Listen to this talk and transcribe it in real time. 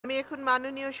আমি এখন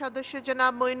মাননীয় সদস্য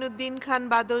জনাব মঈনুদ্দিন খান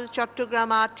বাদল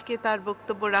চট্টগ্রাম ৮কে তার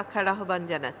বক্তব্য রাখার আহ্বান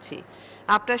জানাচ্ছি।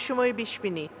 আপনার সময় ২০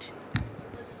 মিনিট।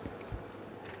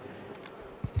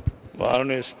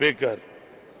 মাননীয় স্পিকার,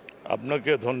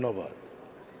 আপনাকে ধন্যবাদ।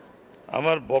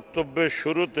 আমার বক্তব্যের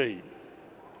শুরুতেই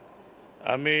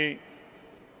আমি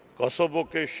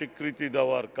কসোভোকে স্বীকৃতি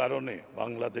দেওয়ার কারণে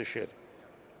বাংলাদেশের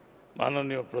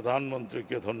মাননীয়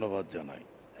প্রধানমন্ত্রীকে ধন্যবাদ জানাই।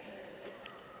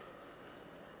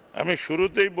 আমি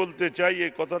শুরুতেই বলতে চাই,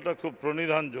 এই কথাটা খুব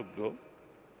প্রণিধানযোগ্য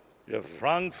যে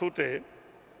ফ্রাঙ্কফুটে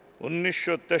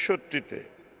 1963-তে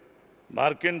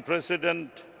মার্কিন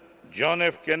প্রেসিডেন্ট জন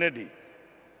এফ কেনেডি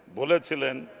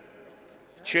বলেছিলেন,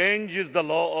 change is the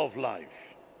law of life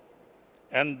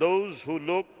and those who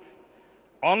look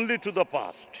only to the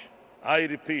past, I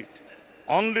repeat,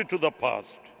 only to the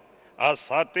past, are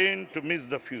certain to miss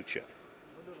the future.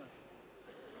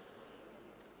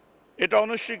 এটা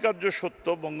অনস্বীকার্য সত্য।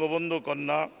 বঙ্গবন্ধু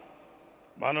কন্যা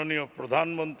মাননীয়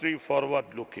প্রধানমন্ত্রী ফরওয়ার্ড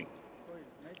লুকিং,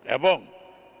 এবং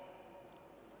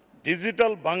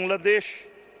digital Bangladesh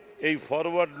এই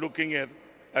forward লুকিংয়ের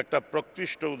একটা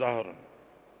প্রকৃষ্ট উদাহরণ।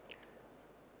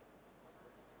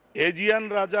 এজিয়ান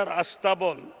রাজার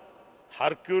আস্তাবল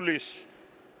হারকিউলিস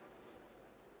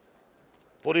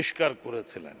পরিষ্কার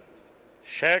করেছিলেন।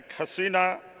 শেখ হাসিনা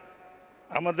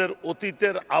আমাদের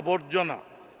অতীতের আবর্জনা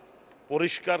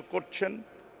পরিষ্কার করছেন,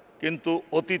 কিন্তু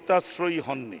অতীতাশ্রয়ী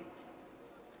হননি।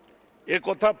 এ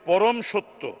কথা পরম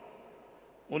সত্য।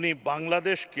 উনি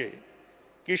বাংলাদেশকে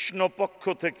কৃষ্ণপক্ষ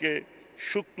থেকে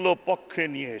শুক্লপক্ষে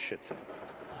নিয়ে এসেছেন।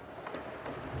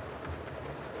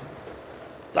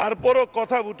 তারপরও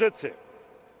কথা উঠেছে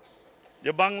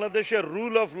যে বাংলাদেশের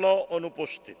রুল অফ ল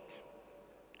অনুপস্থিত।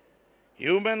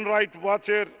 হিউম্যান রাইট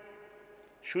ওয়াচের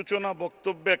সূচনা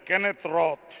বক্তব্যে কেনেথ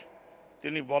রথ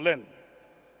তিনি বলেন,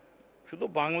 শুধু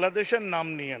বাংলাদেশের নাম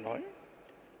নিয়ে নয়,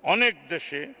 অনেক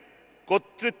দেশে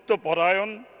কর্তৃত্বপরায়ণ,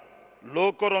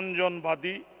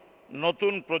 লোকরঞ্জনবাদী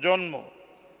নতুন প্রজন্ম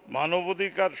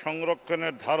মানবাধিকার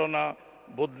সংরক্ষণের ধারণা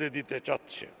বদলে দিতে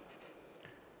চাচ্ছে।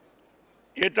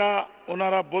 এটা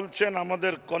ওনারা বলছেন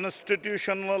আমাদের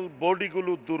কনস্টিটিউশনাল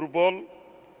বডিগুলো দুর্বল,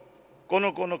 কোনো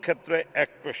কোনো ক্ষেত্রে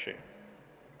একপেশে।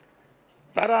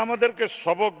 তারা আমাদেরকে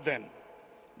সবক দেন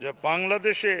যে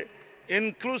বাংলাদেশে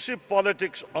ইনক্লুসিভ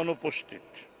পলিটিক্স অনুপস্থিত।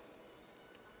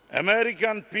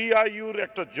 আমেরিকান পিআইইউর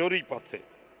একটা জরিপ আছে,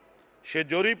 সে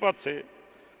জরিপ আছে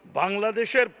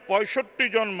বাংলাদেশের ৬৫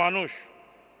 জন মানুষ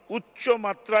উচ্চ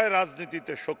মাত্রায়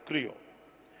রাজনীতিতে সক্রিয়,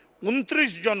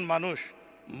 ২৯ জন মানুষ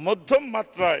মধ্যম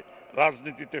মাত্রায়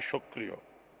রাজনীতিতে সক্রিয়।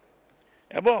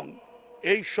 এবং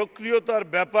এই সক্রিয়তার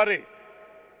ব্যাপারে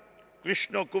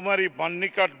কৃষ্ণকুমারী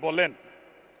বান্নিকাট বলেন,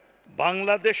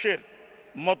 বাংলাদেশের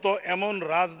মতো এমন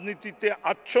রাজনীতিতে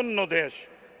আচ্ছন্ন দেশ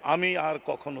আমি আর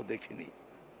কখনো দেখিনি।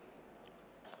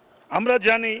 আমরা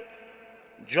জানি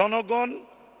জনগণ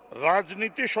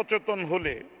রাজনীতি সচেতন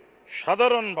হলে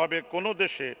সাধারণভাবে কোনো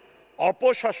দেশে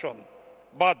অপশাসন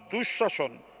বা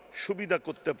দুঃশাসন সুবিধা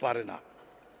করতে পারে না।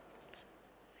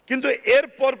 কিন্তু এর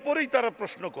পরপরই তারা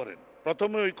প্রশ্ন করেন,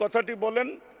 প্রথমে ওই কথাটি বলেন,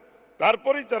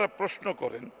 তারপরেই তারা প্রশ্ন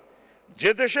করেন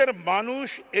যে দেশের মানুষ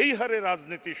এই হারে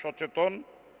রাজনীতি সচেতন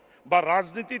বা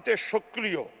রাজনীতিতে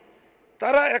সক্রিয়,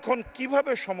 তারা এখন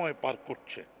কিভাবে সময় পার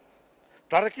করছে?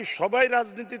 তারা কি সবাই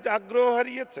রাজনীতিতে আগ্রহ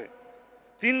হারিয়েছে?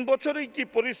 ৩ বছরেই কি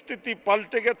পরিস্থিতি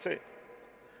পাল্টে গেছে?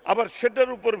 আবার সেটার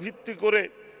উপর ভিত্তি করে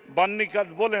বান্নিকাট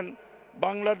বলেন,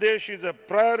 Bangladesh is a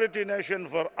priority nation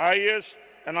for is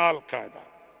and আল কায়দা।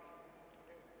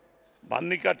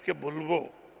 বান্নিকাটকে বলবো,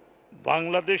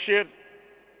 বাংলাদেশের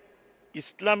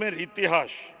ইসলামের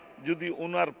ইতিহাস যদি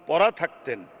ওনার পড়া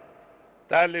থাকতেন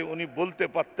তাহলে উনি বলতে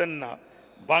পারতেন না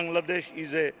Bangladesh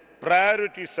is a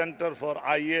priority centre for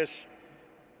is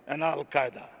and আল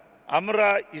কায়দা। আমরা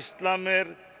ইসলামের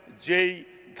যেই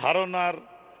ধারণার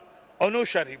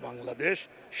অনুসারী বাংলাদেশ,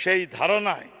 সেই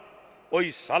ধারণায় ওই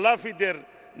সালাফিদের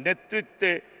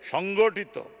নেতৃত্বে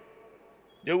সংগঠিত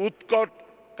যে উৎকট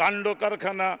কাণ্ড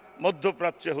কারখানা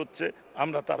মধ্যপ্রাচ্যে হচ্ছে,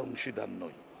 আমরা তার অংশীদার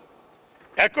নই।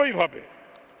 একইভাবে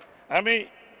আমি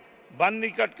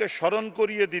বান্নিকাটকে স্মরণ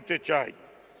করিয়ে দিতে চাই,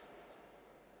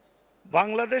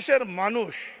 বাংলাদেশের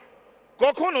মানুষ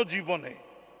কখনো জীবনে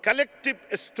কালেকটিভ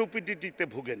স্টুপিডিটিতে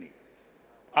ভুগেনি।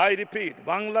 আই রিপিট,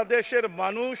 বাংলাদেশের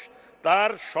মানুষ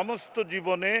তার সমস্ত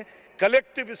জীবনে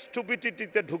কালেকটিভ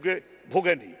স্টুপিডিটিতে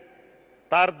ভুগেনি।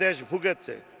 তার দেশ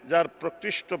ভুগেছে, যার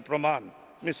প্রকৃষ্ট প্রমাণ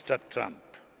মিস্টার ট্রাম্প।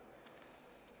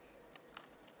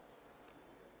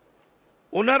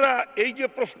 ওনারা এই যে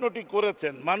প্রশ্নটি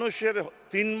করেছেন, মানুষের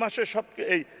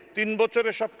 ৩ বছরে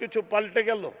সবকিছু পাল্টে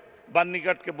গেল,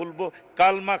 বান্নিকাটকে বলবো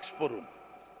কার্ল মার্কস পড়ুন।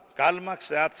 কার্ল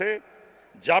মার্কসে আছে,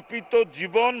 যাপিত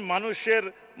জীবন মানুষের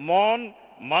মন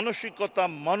মানসিকতা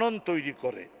মনন তৈরি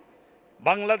করে।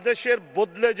 বাংলাদেশের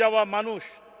বদলে যাওয়া মানুষ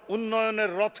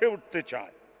উন্নয়নের রথে উঠতে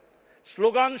চায়,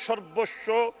 স্লোগান সর্বস্ব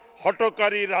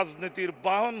হঠকারী রাজনীতির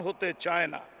বাহন হতে চায়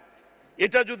না।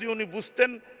 এটা যদি উনি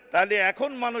বুঝতেন তাহলে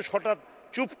এখন মানুষ হঠাৎ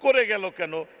চুপ করে গেল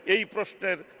কেন, এই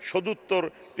প্রশ্নের সদুত্তর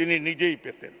তিনি নিজেই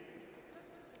পেতেন।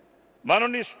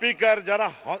 মাননীয় স্পিকার, যারা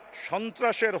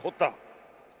সন্ত্রাসের হোতা,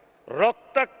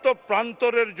 রক্তাক্ত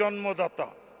প্রান্তরের জন্মদাতা,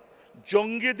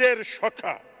 জঙ্গিদের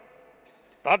সখা,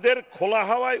 তাদের খোলা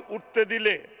হাওয়ায় উঠতে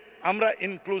দিলে আমরা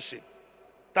ইনক্লুসিভ,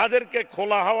 তাদেরকে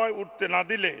খোলা হাওয়ায় উঠতে না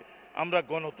দিলে আমরা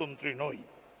গণতন্ত্রী নই।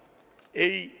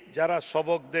 এই যারা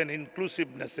সবক দেন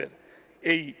ইনক্লুসিভনেসের,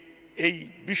 এই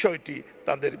বিষয়টি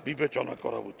তাদের বিবেচনা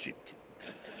করা উচিত।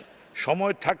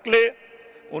 সময় থাকলে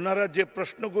ওনারা যে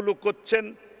প্রশ্নগুলো করছেন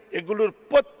এগুলোর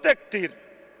প্রত্যেকটির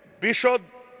বিশদ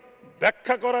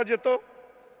ব্যাখ্যা করা যেত,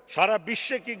 সারা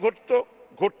বিশ্বে কি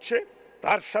ঘটছে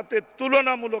তার সাথে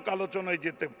তুলনামূলক আলোচনায়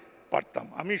যেতে পারতাম।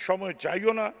 আমি সময়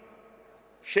চাইও না,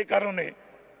 সে কারণে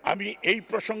আমি এই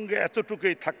প্রসঙ্গে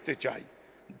এতটুকুই থাকতে চাই।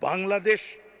 বাংলাদেশ,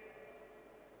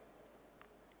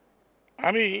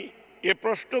 আমি এ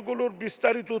প্রশ্নগুলোর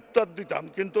বিস্তারিত উত্তর দিতাম,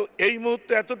 কিন্তু এই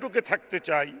মুহূর্তে এতটুকু থাকতে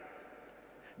চাই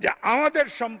যে আমাদের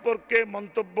সম্পর্কে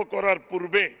মন্তব্য করার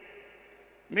পূর্বে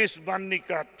মিস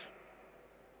বান্নিকাট,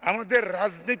 আমাদের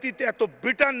রাজনীতিতে এত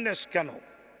বিটারনেস কেন?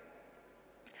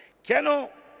 কেন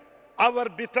hour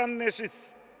bitterness is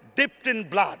dipped in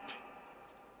blood?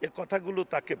 এ কথাগুলো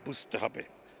তাকে বুঝতে হবে।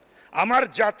 আমার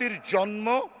জাতির জন্ম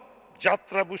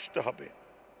যাত্রা বুঝতে হবে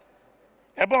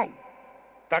এবং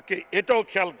তাকে এটাও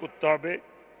খেয়াল করতে হবে,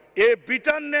 এ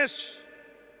বিটারনেস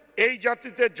এই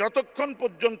জাতিতে যতক্ষণ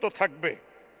পর্যন্ত থাকবে,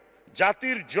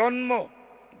 জাতির জন্ম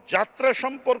যাত্রা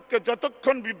সম্পর্কে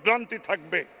যতক্ষণ বিভ্রান্তি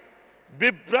থাকবে,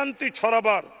 বিভ্রান্তি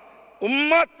ছড়াবার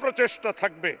উন্মাদ প্রচেষ্টা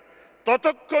থাকবে,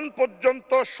 ততক্ষণ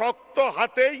পর্যন্ত শক্ত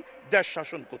হাতেই দেশ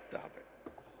শাসন করতে হবে।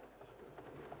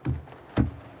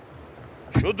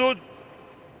 শুধু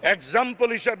এক্সাম্পল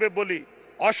হিসাবে বলি,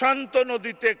 অশান্ত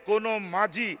নদীতে কোনো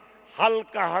মাঝি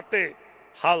হালকা হাতে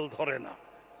হাল ধরে না।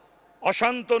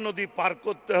 অশান্ত নদী পার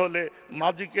করতে হলে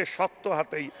মাঝিকে শক্ত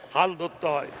হাতেই হাল ধরতে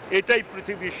হয়, এটাই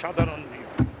পৃথিবীর সাধারণ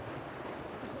নিয়ম।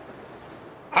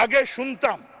 আগে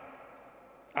শুনতাম,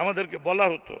 আমাদেরকে বলা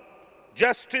হতো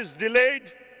জাস্টিস ডিলেড,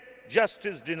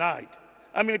 জাস্টিস ডিনাইড।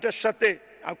 আমি এটার সাথে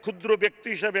ক্ষুদ্র ব্যক্তি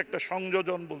হিসাবে একটা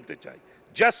সংযোজন বলতে চাই,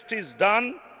 জাস্টিস ডান,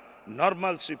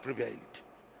 নরমালসি প্রিভেইলড।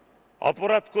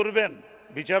 অপরাধ করবেন,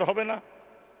 বিচার হবে না,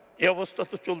 এ অবস্থা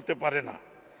তো চলতে পারে না।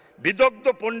 বিদগ্ধ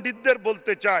পণ্ডিতদের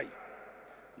বলতে চাই,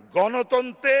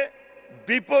 গণতন্ত্রে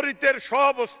বিপরীতের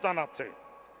সহাবস্থান আছে।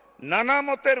 নানা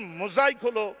মতের মোজাইক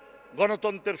হলো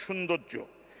গণতন্ত্রের সৌন্দর্য,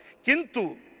 কিন্তু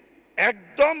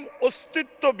একদম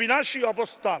অস্তিত্ব বিনাশী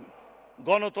অবস্থান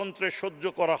গণতন্ত্রে সহ্য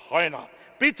করা হয় না,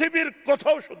 পৃথিবীর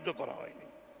কোথাও সহ্য করা হয়নি।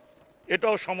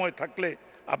 এটাও সময় থাকলে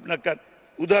আপনাকে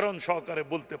উদাহরণ সহকারে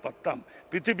বলতে পারতাম।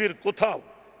 পৃথিবীর কোথাও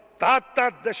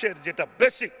তার দেশের যেটা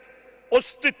বেসিক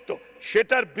অস্তিত্ব,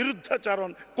 সেটার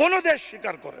বিরুদ্ধাচরণ কোনো দেশ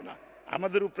স্বীকার করে না।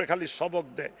 আমাদের উপরে খালি সবক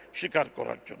দেয় স্বীকার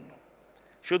করার জন্য।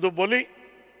 শুধু বলি,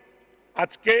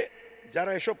 আজকে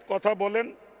যারা এসব কথা বলেন,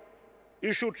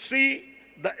 you should see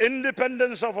the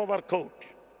independence of our court.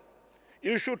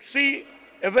 You should see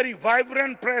a very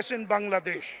vibrant press in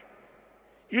Bangladesh.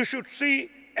 You should see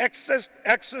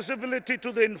accessibility to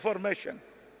the information,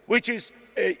 which is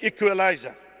a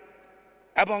equalizer.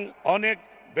 এবং অনেক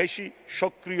বেশি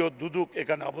সক্রিয় দুদক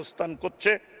এখানে অবস্থান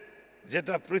করছে,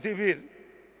 যেটা পৃথিবীর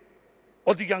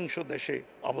অধিকাংশ দেশে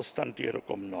অবস্থানটি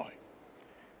এরকম নয়।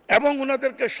 এবং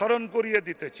ওনাদেরকে স্মরণ করিয়ে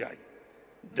দিতে চাই,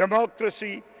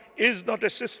 democracy is not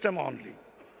a system only,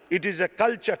 it is a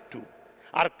culture two.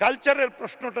 আর কালচারের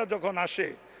প্রশ্নটা যখন আসে,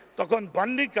 তখন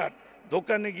বান্নিকাট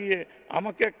দোকানে গিয়ে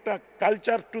আমাকে একটা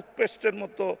কালচার টুথপেস্টের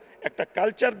মতো একটা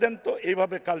কালচার দেন তো,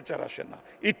 এইভাবে কালচার আসে না।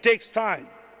 ইট টেকস টাইম।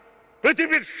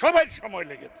 পৃথিবীর সবাই সময়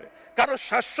লেগেছে, কারো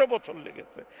 700 বছর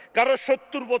লেগেছে, কারো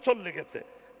 70 বছর লেগেছে।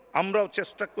 আমরাও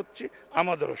চেষ্টা করছি,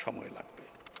 আমাদেরও সময় লাগবে।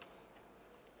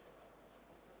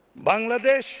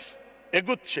 বাংলাদেশ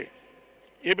এগুচ্ছে,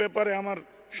 এ ব্যাপারে আমার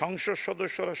সংসদ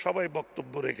সদস্যরা সবাই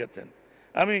বক্তব্য রেখেছেন,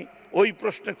 আমি ওই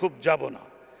প্রশ্নে খুব যাব না।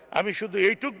 আমি শুধু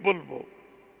এইটুক বলবো,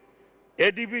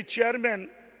 এডিবি চেয়ারম্যান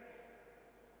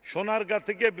সোনারগাঁ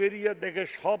থেকে বেরিয়ে দেখে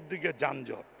সব দিকে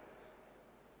যানজট।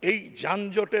 এই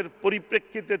যানজটের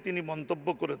পরিপ্রেক্ষিতে তিনি মন্তব্য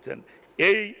করেছেন,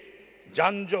 এই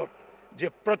যানজট যে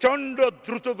প্রচণ্ড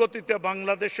দ্রুত গতিতে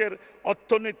বাংলাদেশের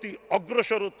অর্থনীতি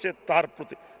অগ্রসর হচ্ছে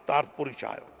তার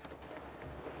পরিচায়ক।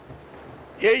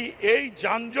 এই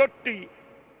যানজটটি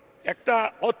একটা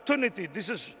অর্থনীতি, this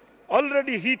is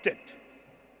already heated,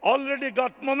 already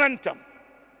got momentum,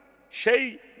 সেই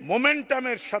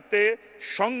মোমেন্টামের সাথে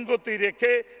সঙ্গতি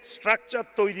রেখে স্ট্রাকচার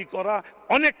তৈরি করা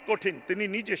অনেক কঠিন, তিনি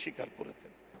নিজে স্বীকার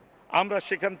করেছেন। আমরা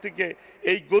সেখান থেকে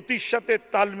এই গতির সাথে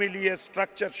তাল মিলিয়ে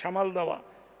স্ট্রাকচার সামাল দেওয়া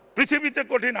পৃথিবীতে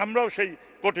কঠিন, আমরাও সেই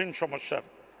কঠিন সমস্যার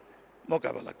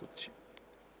মোকাবেলা করছি।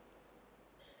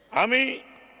 আমি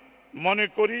মনে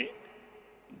করি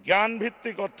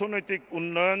জ্ঞানভিত্তিক অর্থনৈতিক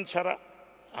উন্নয়ন ছাড়া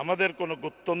আমাদের কোনো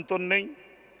গত্যন্তর নেই,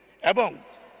 এবং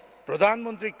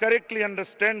প্রধানমন্ত্রী কারেক্টলি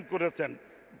আন্ডারস্ট্যান্ড করেছেন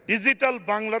ডিজিটাল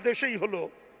বাংলাদেশেই হলো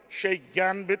সেই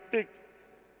জ্ঞানভিত্তিক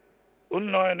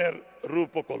উন্নয়নের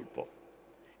রূপকল্প।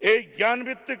 এই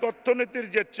জ্ঞানভিত্তিক অর্থনীতির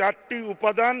যে 4টি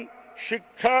উপাদান,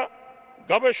 শিক্ষা,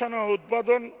 গবেষণা,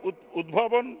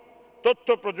 উদ্ভাবন, তথ্য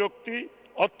প্রযুক্তি,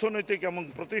 অর্থনৈতিক এবং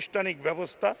প্রাতিষ্ঠানিক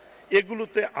ব্যবস্থা,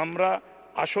 এগুলোতে আমরা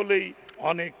আসলেই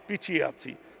অনেক পিছিয়ে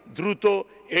আছি। দ্রুত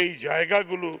এই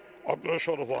জায়গাগুলো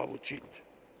অগ্রসর হওয়া উচিত।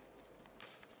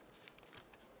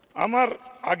 আমার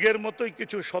আগের মতোই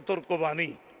কিছু সতর্কবাণী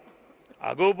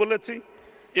আগেও বলেছি,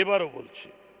 এবারও বলছি।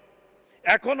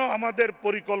 এখনো আমাদের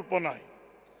পরিকল্পনায়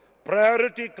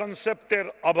প্রায়োরিটি কনসেপ্টের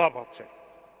অভাব আছে।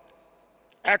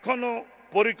 এখনো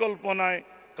পরিকল্পনায়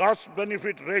cost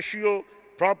benefit ratio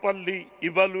properly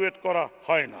evaluate করা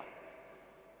হয় না।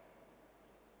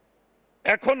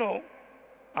 এখনো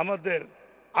আমাদের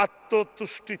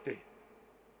আত্মতুষ্টিতে,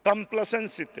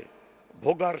 কমপ্লাসেন্সিতে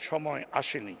ভোগার সময়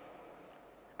আসেনি।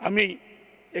 আমি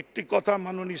একটি কথা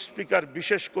মাননীয় স্পিকার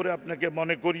বিশেষ করে আপনাকে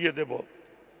মনে করিয়ে দেব,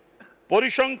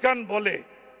 পরিসংখ্যান বলে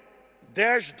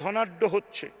দেশ ধনাঢ্য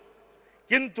হচ্ছে,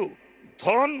 কিন্তু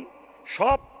ধন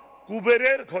সব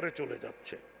কুবেরের ঘরে চলে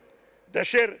যাচ্ছে।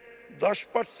 দেশের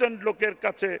 10% লোকের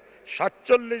কাছে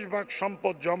 47%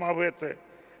 সম্পদ জমা হয়েছে,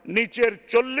 নিচের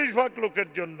 40% লোকের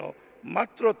জন্য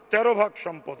মাত্র 13%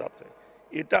 সম্পদ আছে।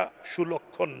 এটা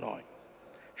সুলক্ষণ নয়।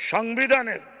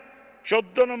 সংবিধানের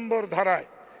 14 নম্বর ধারায়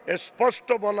স্পষ্ট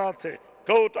বলা আছে,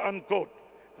 কোট আনকোট,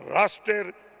 রাষ্ট্রের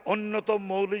অন্যতম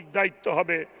মৌলিক দায়িত্ব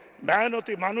হবে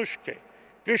মেহনতি মানুষকে,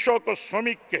 কৃষক ও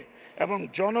শ্রমিককে এবং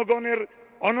জনগণের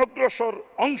অনগ্রসর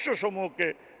অংশসমূহকে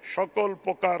সকল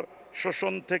প্রকার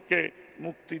শোষণ থেকে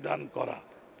মুক্তি দান করা।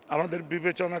 আমাদের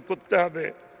বিবেচনা করতে হবে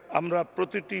আমরা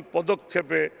প্রতিটি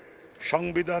পদক্ষেপে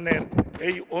সংবিধানের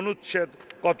এই অনুচ্ছেদ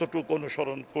কতটুকু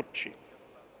অনুসরণ করছি।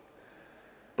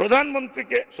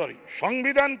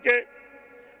 সংবিধানকে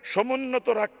সমুন্নত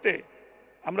রাখতে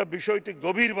আমরা বিষয়টি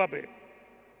গভীরভাবে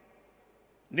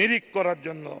নিরীক্ষ করার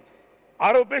জন্য,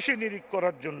 আরো বেশি নিরীক্ষ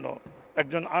করার জন্য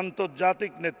একজন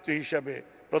আন্তর্জাতিক নেত্রী হিসেবে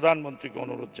প্রধানমন্ত্রীকে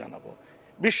অনুরোধ জানাবো।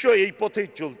 বিশ্ব এই পথেই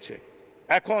চলছে।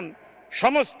 এখন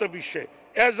সমস্ত বিশ্বে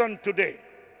অ্যাজ অন টুডে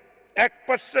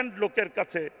 1% লোকের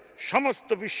কাছে সমস্ত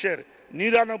বিশ্বের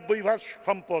 99%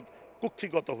 সম্পদ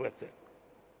কুক্ষিগত হয়েছে।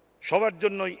 সবার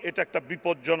জন্যই এটা একটা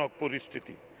বিপজ্জনক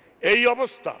পরিস্থিতি। এই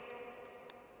অবস্থা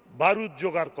বারুদ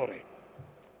জোগাড় করে,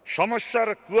 সমস্যার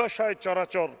কুয়াশায়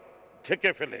চরাচর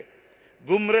ঢেকে ফেলে,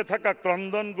 গুমরে থাকা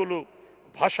ক্রন্দনগুলো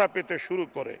ভাষা পেতে শুরু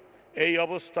করে। এই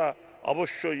অবস্থা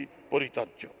অবশ্যই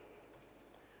পরিত্যাজ্য।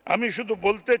 আমি শুধু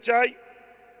বলতে চাই,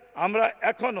 আমরা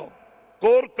এখনো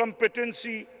core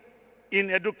competency in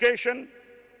education,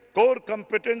 core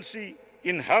competency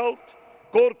in health,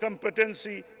 core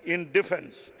competency in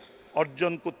defence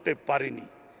অর্জন করতে পারিনি।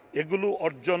 এগুলো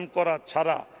অর্জন করা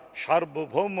ছাড়া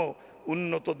সার্বভৌম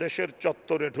উন্নত দেশের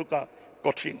চত্বরে ঢোকা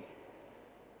কঠিন।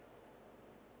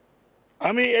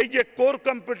 আমি এই যে কোর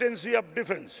কম্পিটেন্সি অফ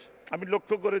ডিফেন্স, আমি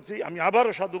লক্ষ্য করেছি, আমি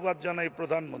আবারও সাধুবাদ জানাই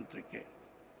প্রধানমন্ত্রীকে,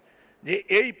 যে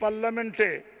এই পার্লামেন্টে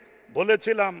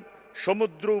বলেছিলাম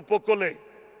সমুদ্র উপকূলে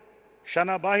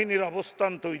সেনাবাহিনীর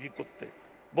অবস্থান তৈরি করতে,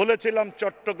 বলেছিলাম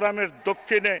চট্টগ্রামের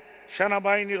দক্ষিণে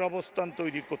সেনাবাহিনীর অবস্থান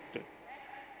তৈরি করতে।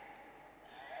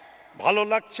 ভালো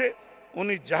লাগছে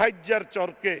উনি জাহাইজার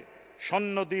চরকে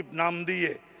স্বর্ণদ্বীপ নাম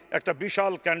দিয়ে একটা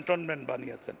বিশাল ক্যান্টনমেন্ট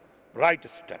বানিয়েছেন, রাইট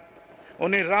স্টেপ।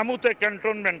 উনি রামুতে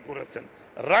ক্যান্টনমেন্ট করেছেন,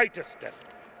 রাইট স্টেপ।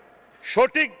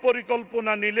 সঠিক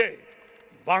পরিকল্পনা নিলে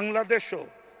বাংলাদেশও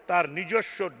তার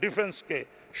নিজস্ব ডিফেন্সকে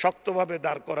শক্তভাবে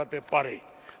দাঁড় করাতে পারে।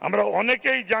 আমরা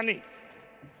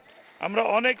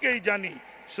অনেকেই জানি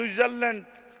সুইজারল্যান্ড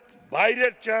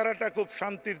বাইরের চেহারাটা খুব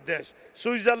শান্তির দেশ।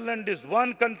 Switzerland is one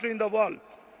country in the world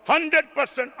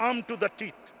 100% armed to the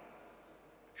teeth.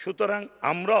 সুতরাং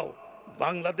আমরাও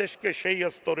বাংলাদেশকে সেই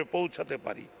স্তরে পৌঁছাতে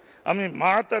পারি। আমি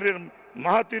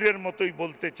মাহাতিরের মতোই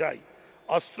বলতে চাই,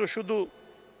 অস্ত্র শুধু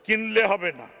কিনলে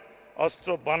হবে না, অস্ত্র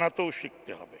বানাতেও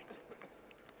শিখতে হবে।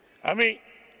 আমি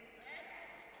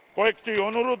কয়েকটি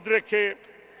অনুরোধ রেখে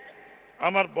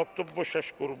আমার বক্তব্য শেষ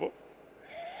করব।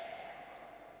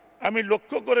 আমি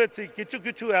লক্ষ্য করেছি কিছু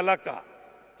কিছু এলাকা,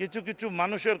 কিছু কিছু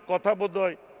মানুষের কথা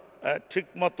বোধহয় ঠিক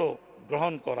মতো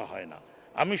গ্রহণ করা হয় না।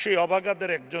 আমি সেই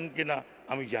অবাগাদের একজন কিনা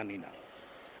আমি জানি না।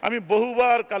 আমি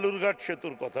বহুবার কালুরঘাট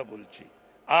সেতুর কথা বলছি,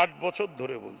 8 বছর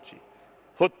ধরে বলছি,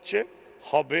 হচ্ছে,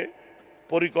 হবে,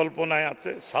 পরিকল্পনায়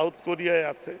আছে, সাউথ কোরিয়ায়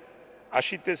আছে,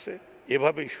 আসিতেছে,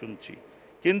 এভাবেই শুনছি।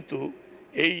 কিন্তু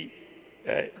এই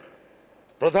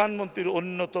প্রধানমন্ত্রীর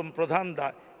অন্যতম প্রধান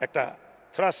একটা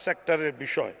থ্রাস্ট সেক্টরের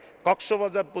বিষয়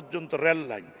কক্সবাজার পর্যন্ত রেল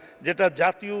লাইন, যেটা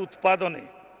জাতীয় উৎপাদনে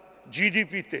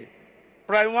জিডিপিতে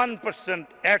প্রায় 1%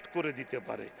 অ্যাড করে দিতে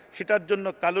পারে। সেটার জন্য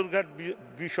কালুরঘাট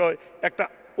বিষয় একটা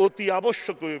অতি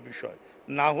আবশ্যকীয় বিষয়।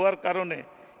 না হওয়ার কারণে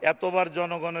এতবার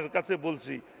জনগণের কাছে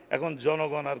বলছি, এখন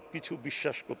জনগণ আর কিছু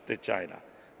বিশ্বাস করতে চায় না।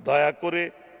 দয়া করে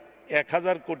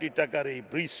 1000 কোটি টাকার এই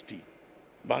ব্রিজটি,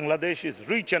 বাংলাদেশ ইজ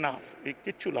রিচ এনাফ,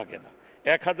 কিচ্ছু লাগে না,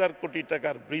 1000 কোটি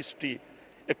টাকার ব্রিজটি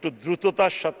একটু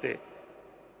দ্রুততার সাথে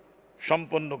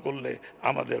সম্পন্ন করলে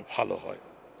আমাদের ভালো হয়।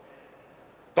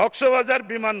 কক্সবাজার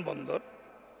বিমানবন্দর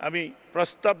আমি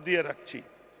প্রস্তাব দিয়ে রাখছি,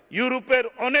 ইউরোপের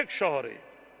অনেক শহরে,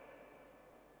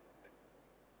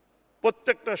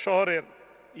 প্রত্যেকটা শহরের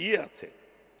আছে,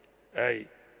 এই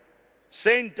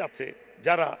সেন্ট আছে,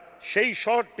 যারা সেই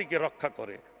শহরটিকে রক্ষা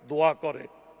করে, দোয়া করে।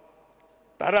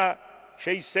 তারা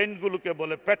সেই সেন্টগুলোকে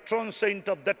বলে patron Saint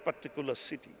of that particular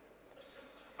city.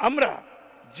 আমরা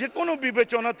যে কোনো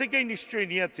বিবেচনা থেকেই নিশ্চয়ই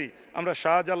নিয়েছি। আমরা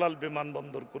শাহজালাল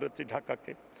বিমানবন্দর করেছি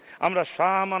ঢাকাকে, আমরা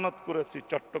শাহ আমানত করেছি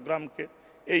চট্টগ্রামকে,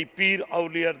 এই পীর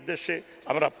আউলিয়ার দেশে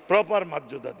আমরা প্রপার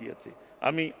মর্যাদা দিয়েছি।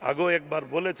 আমি আগেও একবার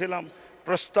বলেছিলাম,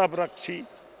 প্রস্তাব রাখছি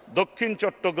দক্ষিণ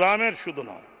চট্টগ্রামের শুধু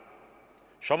নয়,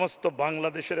 সমস্ত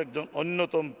বাংলাদেশের একজন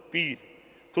অন্যতম পীর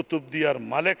কুতুবদিয়ার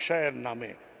মালেক শাহের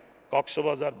নামে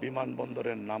কক্সবাজার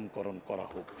বিমানবন্দরের নামকরণ করা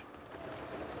হোক।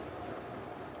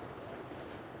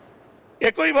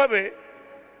 একইভাবে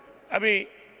আমি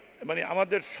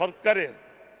আমাদের সরকারের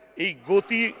এই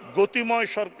গতিময়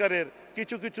সরকারের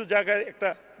কিছু কিছু জায়গায় একটা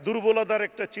দুর্বলতার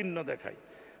একটা চিহ্ন দেখাই।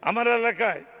 আমার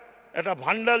এলাকায় একটা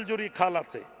ভান্ডালজুড়ি খাল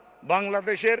আছে,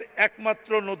 বাংলাদেশের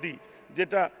একমাত্র নদী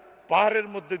যেটা পাহাড়ের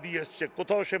মধ্যে দিয়ে এসছে,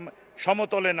 কোথাও সে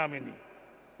সমতলে নামেনি।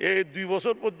 এই 2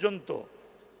 বছর পর্যন্ত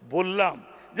বললাম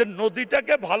যে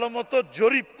নদীটাকে ভালো মতো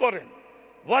জরিপ করেন,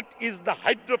 what is the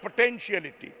hydro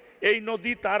potentiality. এই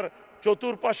নদী, তার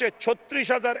চতুর্পাশে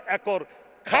 36,000 একর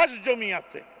খাস জমি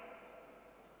আছে।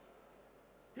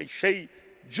 সেই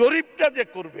জরিপটা যে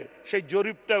করবে, সেই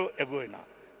জরিপটাও এগোয় না।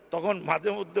 তখন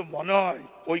মাঝে মধ্যে মনে হয়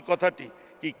ওই কথাটি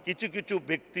কি কিছু কিছু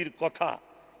ব্যক্তির কথা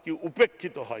কি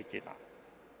উপেক্ষিত হয় কিনা।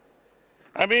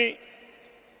 আমি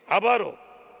আবারও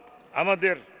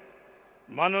আমাদের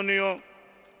মাননীয়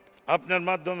আপনার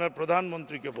মাধ্যমে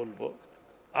প্রধানমন্ত্রীকে বলবো,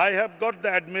 I have got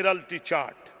the Admiralty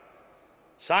chart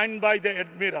sign by the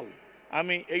admiral.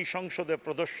 আমি এই সংসদে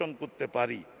প্রদর্শন করতে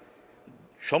পারি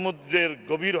সমুদ্রের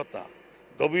গভীরতা,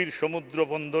 গভীর সমুদ্র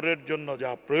বন্দরের জন্য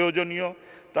যা প্রয়োজনীয়,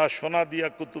 তা সোনাদিয়া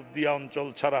কুতুবদিয়া অঞ্চল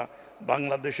ছাড়া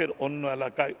বাংলাদেশের অন্য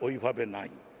এলাকায় ওইভাবে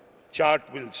নাই। Chart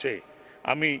will say.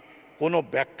 আমি কোনো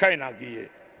ব্যাখ্যায় না গিয়ে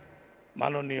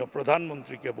মাননীয়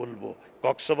প্রধানমন্ত্রীকে বলবো,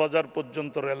 কক্সবাজার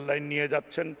পর্যন্ত রেললাইন নিয়ে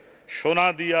যাচ্ছেন,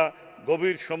 সোনাদিয়া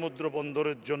গভীর সমুদ্র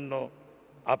বন্দরের জন্য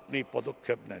আপনি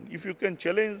পদক্ষেপ নেন। If you can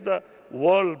challenge the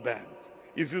world bank,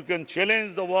 if you can challenge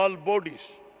the world bodies,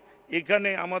 এখানে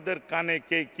আমাদের কানে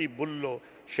কে কি বলল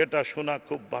সেটা শোনা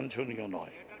খুব বাঞ্ছনীয়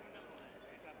নয়।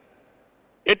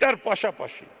 এটার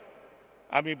পাশাপাশি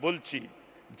আমি বলছি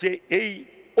যে এই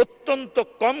অত্যন্ত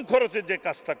কম খরচে যে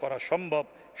কাজটা করা সম্ভব,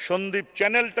 সন্দ্বীপ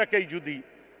চ্যানেলটাকেই যদি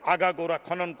আগাগোড়া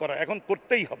খনন করা, এখন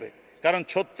করতেই হবে, কারণ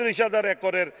 36,000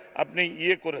 একরের আপনি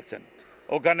করেছেন,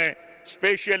 ওখানে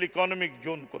স্পেশাল ইকোনমিক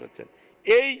জোন করেছেন।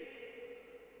 এই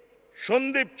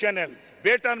সন্দ্বীপ চ্যানেল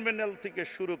বে টার্মিনাল থেকে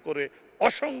শুরু করে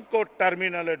অসংখ্য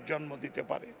টার্মিনালের জন্ম দিতে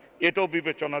পারে, এটাও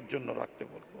বিবেচনার জন্য রাখতে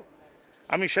বলবো।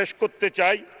 আমি শেষ করতে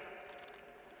চাই,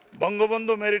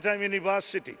 বঙ্গবন্ধু মেরিটাইম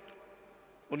ইউনিভার্সিটি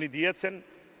উনি দিয়েছেন,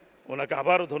 ওনাকে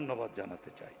আবারও ধন্যবাদ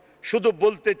জানাতে চাই। শুধু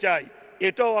বলতে চাই,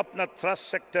 এটাও আপনার থ্রাস্ট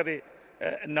সেক্টরে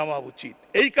নেওয়া উচিত।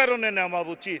 এই কারণে নেওয়া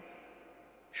উচিত,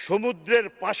 সমুদ্রের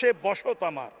পাশে বসত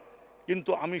আমার,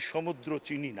 কিন্তু আমি সমুদ্র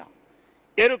চিনি না।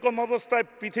 এরকম অবস্থায়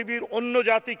পৃথিবীর অন্য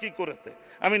জাতি কি করেছে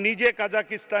আমি নিজে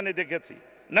কাজাকিস্তানে দেখেছি।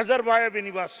 নাজারবায়েভ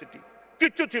ইউনিভার্সিটি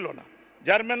কিচ্ছু ছিল না,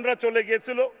 জার্মানরা চলে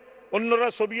গিয়েছিল, অন্যরা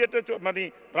সোভিয়েটে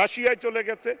রাশিয়ায় চলে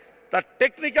গেছে। তার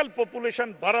টেকনিক্যাল পপুলেশন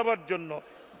বাড়াবার জন্য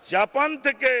জাপান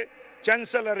থেকে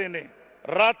চ্যান্সেলর এনে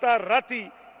রাতারাতি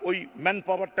ওই ম্যান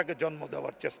পাওয়ারটাকে জন্ম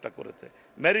দেওয়ার চেষ্টা করেছে।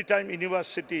 ম্যারিটাইম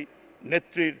ইউনিভার্সিটি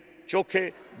নেত্রীর চোখে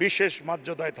বিশেষ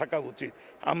মর্যাদায় থাকা উচিত।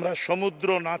 আমরা সমুদ্র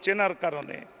না চেনার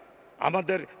কারণে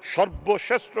আমাদের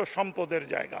সর্বশ্রেষ্ঠ সম্পদের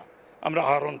জায়গা আমরা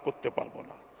আহরণ করতে পারবো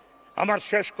না। আমার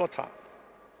শেষ কথা,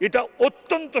 এটা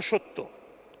অত্যন্ত সত্য,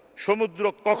 সমুদ্র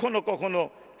কখনো কখনো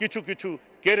কিছু কিছু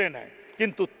কেড়ে নেয়,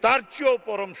 কিন্তু তার চেয়েও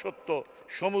পরম সত্য,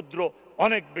 সমুদ্র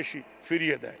অনেক বেশি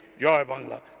ফিরিয়ে দেয়। জয়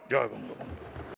বাংলা, জয় বঙ্গবন্ধু।